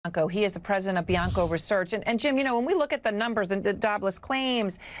Bianco. He is the president of Bianco Research. And Jim, you know, when we look at the numbers and the jobless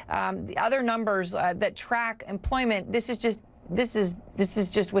claims, the other numbers that track employment, this is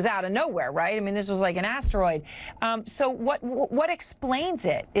just was out of nowhere, right? I mean, this was like an asteroid. So what explains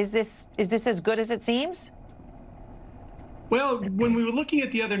it? Is this as good as it seems? Well, when we were looking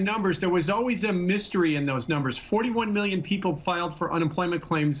at the other numbers, there was always a mystery in those numbers. 41 million people filed for unemployment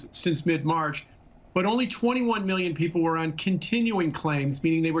claims since mid-March, but only 21 million people were on continuing claims,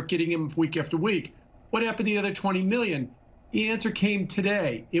 meaning they were getting them week after week. What happened to the other 20 million? The answer came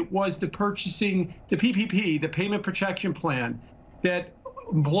today. It was the PPP, the Payment Protection Plan, that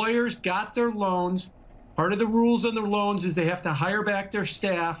employers got their loans. Part of the rules on their loans is they have to hire back their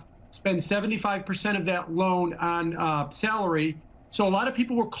staff, spend 75% of that loan on salary. So a lot of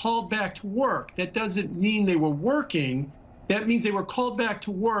people were called back to work. That doesn't mean they were working. That means they were called back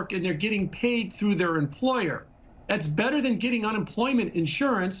to work and they're getting paid through their employer. That's better than getting unemployment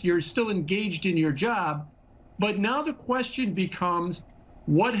insurance. You're still engaged in your job. But now the question becomes,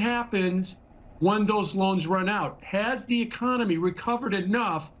 what happens when those loans run out? Has the economy recovered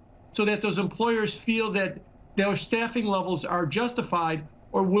enough so that those employers feel that their staffing levels are justified,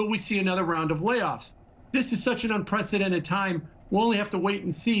 or will we see another round of layoffs? This is such an unprecedented time. We'll only have to wait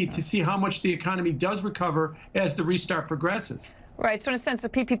and see to see how much the economy does recover as the restart progresses. Right. So in a sense, the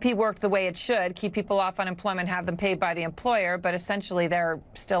PPP worked the way it should, keep people off unemployment, have them paid by the employer, but essentially they're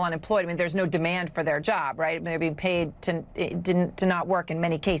still unemployed. I mean, there's no demand for their job, right? I mean, they're being paid to not work in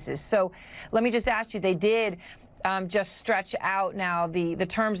many cases. So let me just ask you, they did just stretch out now the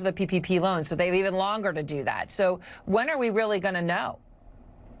terms of the PPP loans, so they have even longer to do that. So when are we really going to know?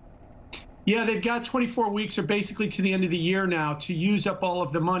 Yeah, they've got 24 weeks, or basically to the end of the year now, to use up all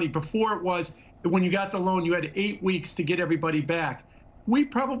of the money. Before it was, when you got the loan, you had 8 weeks to get everybody back. We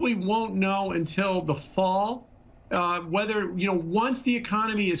probably won't know until the fall whether, once the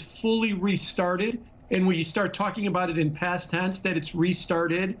economy is fully restarted, and we start talking about it in past tense, that it's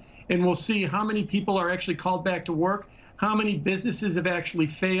restarted, and we'll see how many people are actually called back to work, how many businesses have actually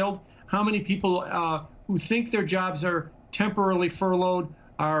failed, how many people who think their jobs are temporarily furloughed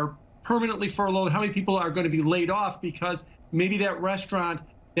are permanently furloughed, how many people are going to be laid off because maybe that restaurant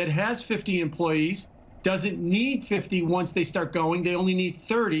that has 50 employees doesn't need 50 once they start going. They only need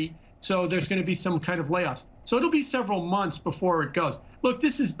 30. So there's going to be some kind of layoffs. So it'll be several months before it goes. Look,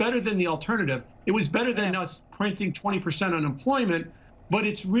 this is better than the alternative. It was better than us printing 20% unemployment, but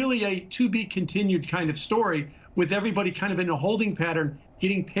it's really a to be continued kind of story with everybody kind of in a holding pattern,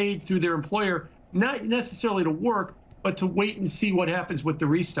 getting paid through their employer, not necessarily to work, but to wait and see what happens with the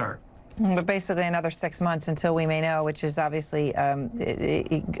restart. But basically another 6 months until we may know, which is obviously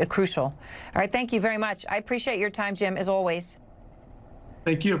crucial. All right, thank you very much. I appreciate your time, Jim, as always.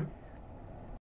 Thank you.